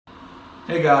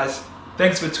Hey guys,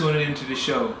 thanks for tuning into the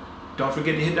show. Don't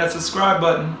forget to hit that subscribe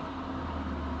button.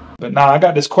 But now I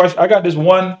got this question. I got this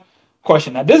one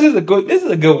question. Now this is a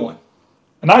good one.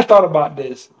 And I thought about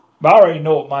this, but I already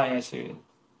know what my answer is.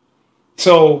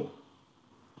 So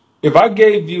if I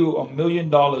gave you $1 million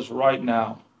right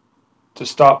now to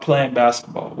stop playing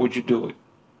basketball, would you do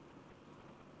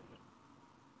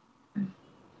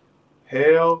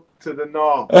Hell to the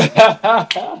no.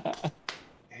 it?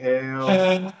 Hell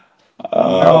no.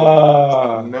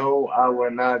 Ah, No, I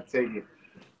will not take it.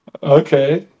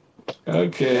 okay,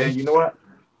 okay. And you know what?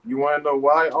 You want to know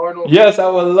why, Arnold? Yes, I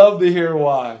would love to hear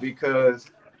why. Because,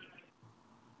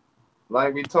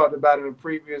 like we talked about in the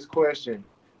previous question,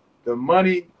 the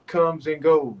money comes and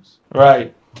goes.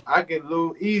 Right. I could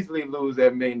easily lose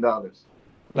that $1 million,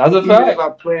 That's a even if fact. I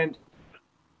plan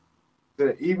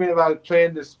even if I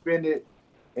plan to spend it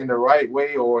in the right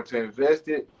way or to invest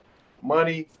it.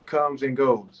 Money comes and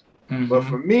goes. But Hmm.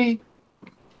 for me,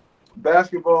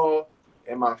 basketball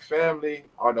and my family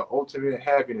are the ultimate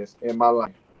happiness in my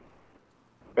life.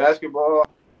 Basketball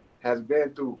has been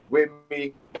through with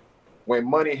me when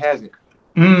money hasn't.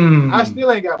 I Mm.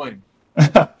 still ain't got money.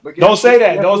 But Don't say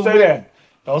that. guess Don't who say with me? that.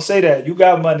 Don't say that. You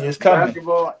got money. It's coming.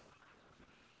 Basketball.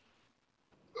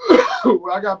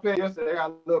 Well, I got paid yesterday. I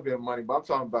got a little bit of money, but I'm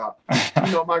talking about,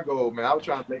 my goal, man. I was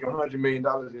trying to make $100 million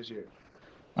this year.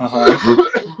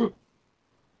 Uh-huh.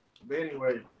 But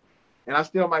anyway, and I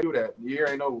still might do that. The year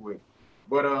ain't over with.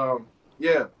 But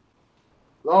yeah.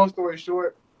 Long story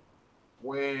short,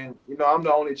 when I'm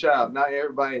the only child. Not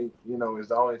everybody is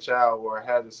the only child or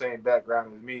has the same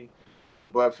background as me.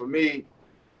 But for me,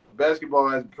 basketball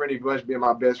has pretty much been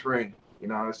my best friend. You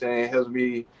know what I'm saying? Help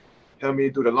me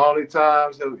through the lonely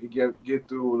times. Help me get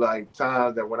through like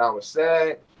times that when I was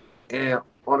sad. And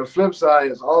on the flip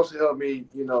side, it's also helped me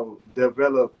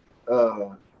develop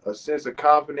a sense of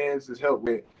confidence. It's helped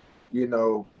with you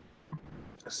know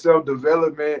self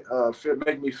development.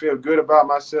 Make me feel good about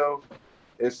myself.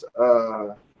 It's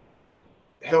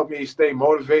helped me stay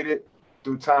motivated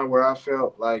through time where I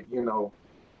felt like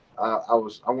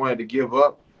I wanted to give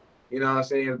up. You know what I'm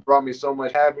saying? It brought me so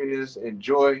much happiness and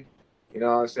joy. You know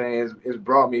what I'm saying? It's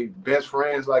brought me best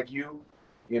friends like you.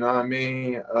 You know what I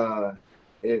mean?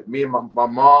 Me and my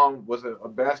mom was a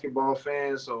basketball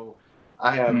fan, so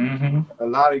I have Hmm. a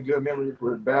lot of good memories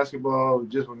with basketball.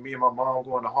 Just with me and my mom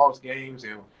going to Hawks games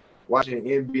and watching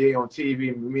NBA on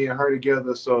TV, me and her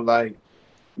together. So like,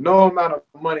 no amount of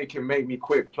money can make me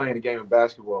quit playing the game of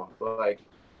basketball. Like,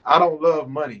 I don't love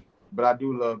money, but I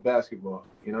do love basketball.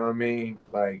 You know what I mean?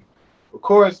 Like, of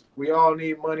course, we all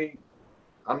need money.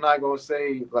 I'm not gonna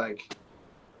say like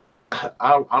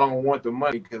I don't want the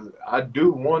money because I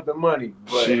do want the money,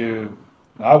 but Shoot.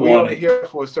 I we want only it. here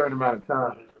for a certain amount of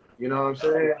time. You know what I'm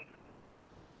saying?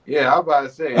 Yeah, I'm about to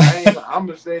say. I ain't. I'm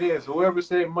gonna say this. Whoever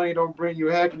say money don't bring you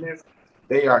happiness,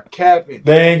 they are capping.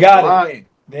 They ain't They got it. lying.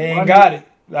 They ain't Money. got it.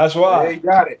 That's why. They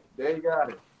got it. They got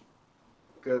it.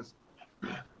 Because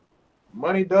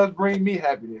money does bring me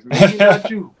happiness. Maybe not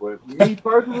you, but me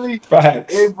personally,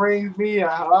 Facts. it brings me a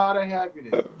lot of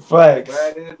happiness. But Facts.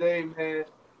 at the end of the day, man,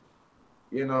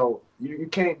 you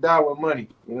can't die with money.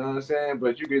 You know what I'm saying?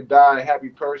 But you could die a happy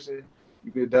person.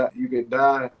 You could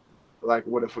die like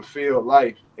with a fulfilled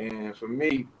life. And for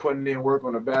me, putting in work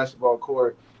on a basketball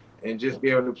court and just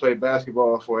being able to play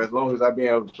basketball for as long as I've been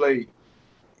able to play,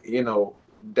 you know,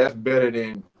 that's better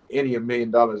than any $1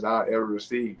 million I ever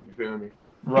received. You feel me?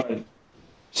 Right.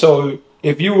 So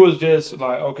if you was just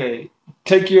like, okay,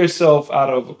 take yourself out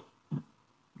of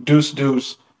deuce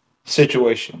deuce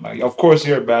situation. Like, of course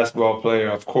you're a basketball player.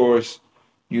 Of course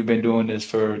you've been doing this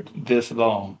for this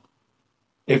long.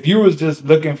 If you was just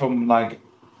looking from like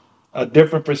a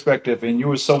different perspective and you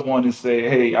were someone to say,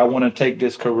 hey, I want to take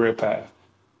this career path,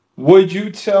 would you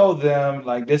tell them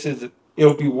like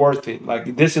it'll be worth it?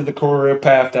 Like this is the career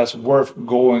path that's worth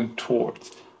going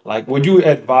towards. Like, would you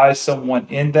advise someone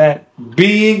in that,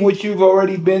 being what you've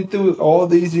already been through all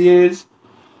these years?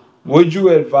 Would you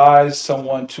advise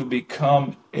someone to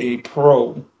become a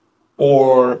pro,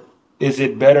 or is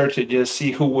it better to just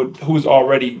see who's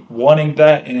already wanting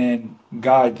that and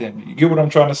guide them? You get what I'm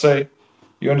trying to say?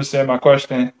 You understand my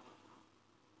question?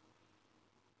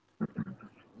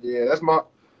 Yeah, that's my.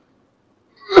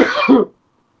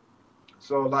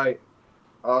 So like,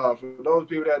 for those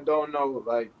people that don't know,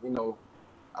 like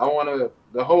I want to.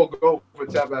 The whole goal for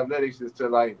Tap Athletics is to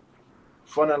like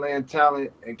funnel in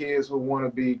talent and kids who want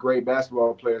to be great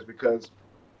basketball players because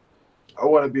I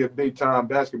want to be a big time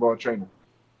basketball trainer.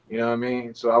 You know what I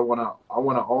mean? So I wanna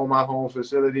own my home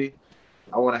facility.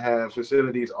 I want to have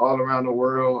facilities all around the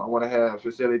world. I want to have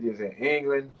facilities in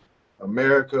England,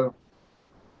 America,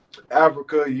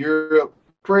 Africa, Europe,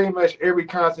 pretty much every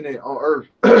continent on Earth.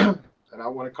 And I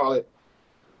want to call it,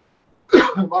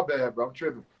 my bad, bro, I'm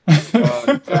tripping.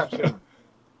 The Tap Center.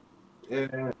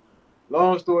 And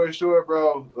long story short,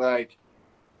 bro, like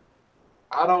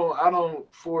I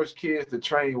don't force kids to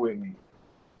train with me.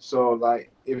 So like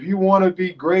if you want to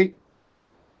be great,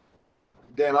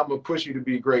 then I'm gonna push you to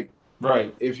be great.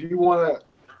 Right. If you want to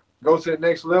go to the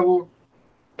next level,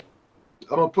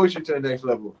 I'm gonna push you to the next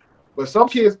level. But some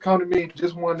kids come to me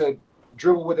just want to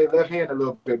dribble with their left hand a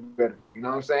little bit better. You know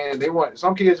what I'm saying? They want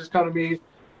some kids just come to me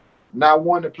not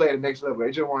wanting to play at the next level.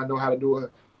 They just want to know how to do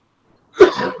it.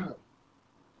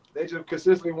 They just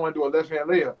consistently want to do a left hand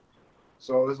layup.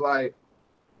 So it's like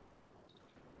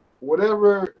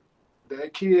whatever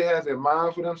that kid has in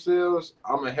mind for themselves,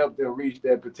 I'm gonna help them reach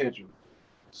that potential.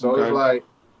 So Okay. it's like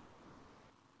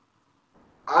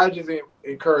I just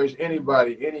encourage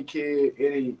anybody, any kid,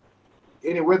 any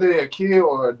whether they're a kid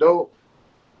or adult,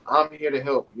 I'm here to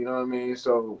help. You know what I mean?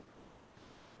 So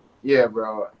yeah,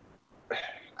 bro.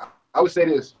 I would say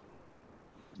this: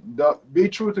 be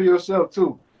true to yourself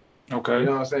too. Okay. You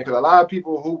know what I'm saying? Because a lot of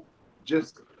people who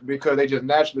just because they just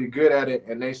naturally good at it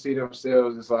and they see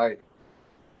themselves as like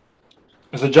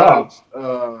It's a job.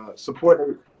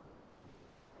 supporting.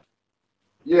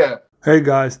 Yeah. Hey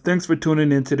guys, thanks for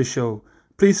tuning into the show.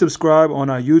 Please subscribe on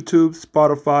our YouTube,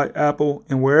 Spotify, Apple,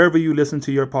 and wherever you listen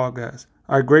to your podcast.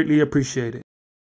 I greatly appreciate it.